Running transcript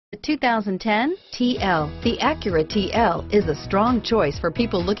The 2010 TL. The Acura TL is a strong choice for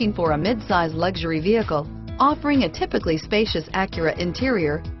people looking for a mid-size luxury vehicle. Offering a typically spacious Acura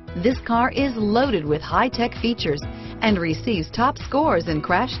interior, this car is loaded with high-tech features and receives top scores in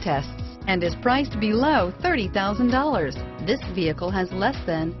crash tests and is priced below $30,000. This vehicle has less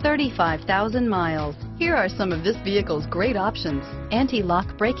than 35,000 miles. Here are some of this vehicle's great options: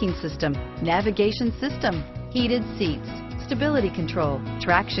 anti-lock braking system, navigation system, heated seats, stability control,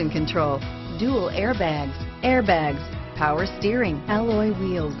 traction control, dual airbags, power steering, alloy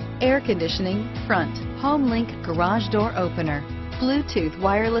wheels, air conditioning, front, home link garage door opener, Bluetooth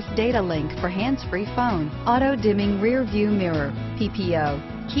wireless data link for hands-free phone, auto dimming rear view mirror, PPO,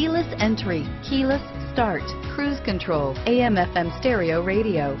 keyless entry, keyless start, cruise control, AM/FM stereo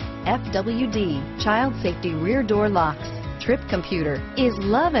radio, FWD, child safety rear door locks, trip computer. Is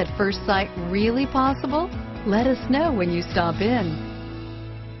love at first sight really possible? Let us know when you stop in.